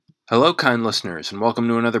Hello, kind listeners, and welcome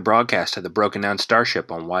to another broadcast of the Broken Down Starship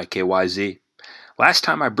on YKYZ. Last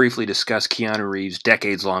time I briefly discussed Keanu Reeves'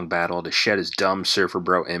 decades-long battle to shed his dumb surfer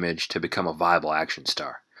bro image to become a viable action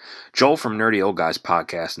star. Joel from Nerdy Old Guys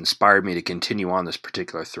podcast inspired me to continue on this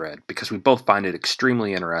particular thread because we both find it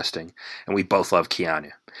extremely interesting and we both love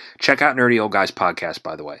Keanu. Check out Nerdy Old Guys podcast,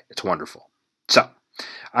 by the way. It's wonderful. So,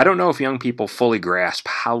 I don't know if young people fully grasp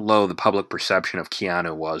how low the public perception of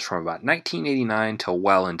Keanu was from about 1989 till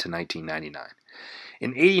well into 1999.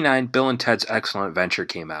 In 89, Bill and Ted's Excellent Adventure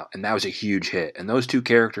came out, and that was a huge hit, and those two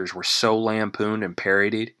characters were so lampooned and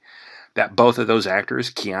parodied that both of those actors,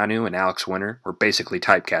 Keanu and Alex Winter, were basically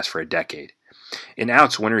typecast for a decade. In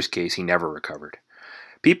Alex Winter's case, he never recovered.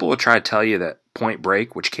 People will try to tell you that Point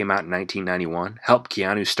Break, which came out in 1991, helped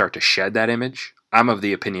Keanu start to shed that image. I'm of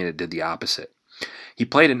the opinion it did the opposite. He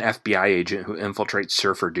played an FBI agent who infiltrates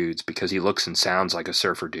surfer dudes because he looks and sounds like a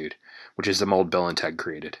surfer dude, which is the mold Bill and Ted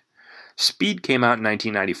created. Speed came out in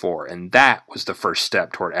 1994, and that was the first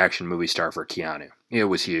step toward action movie star for Keanu. It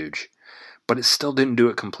was huge. But it still didn't do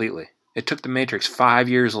it completely. It took The Matrix 5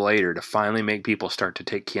 years later to finally make people start to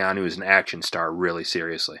take Keanu as an action star really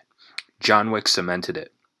seriously. John Wick cemented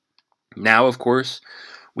it. Now, of course,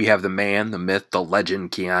 we have the man, the myth, the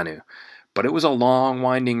legend Keanu. But it was a long,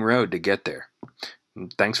 winding road to get there.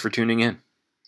 Thanks for tuning in.